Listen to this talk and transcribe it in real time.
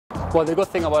Well, the good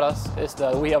thing about us is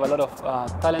that we have a lot of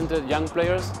talented young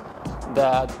players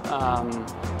that,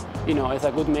 it's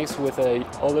a good mix with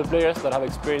older players that have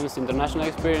experience, international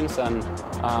experience and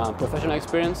professional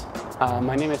experience.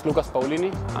 My name is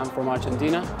Paulini. I'm from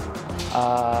Argentina.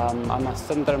 I'm a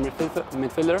center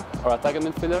midfielder or attacking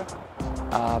midfielder.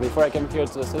 Before I came here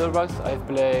to the Silverbacks, I've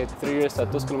played 3 years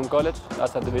at Tusculum College.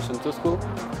 That's a Division II school.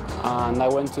 And I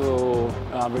went to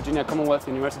Virginia Commonwealth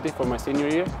University for my senior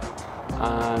year.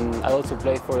 And I also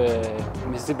played for the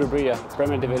Mississippi Brilla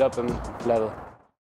Premier Development level.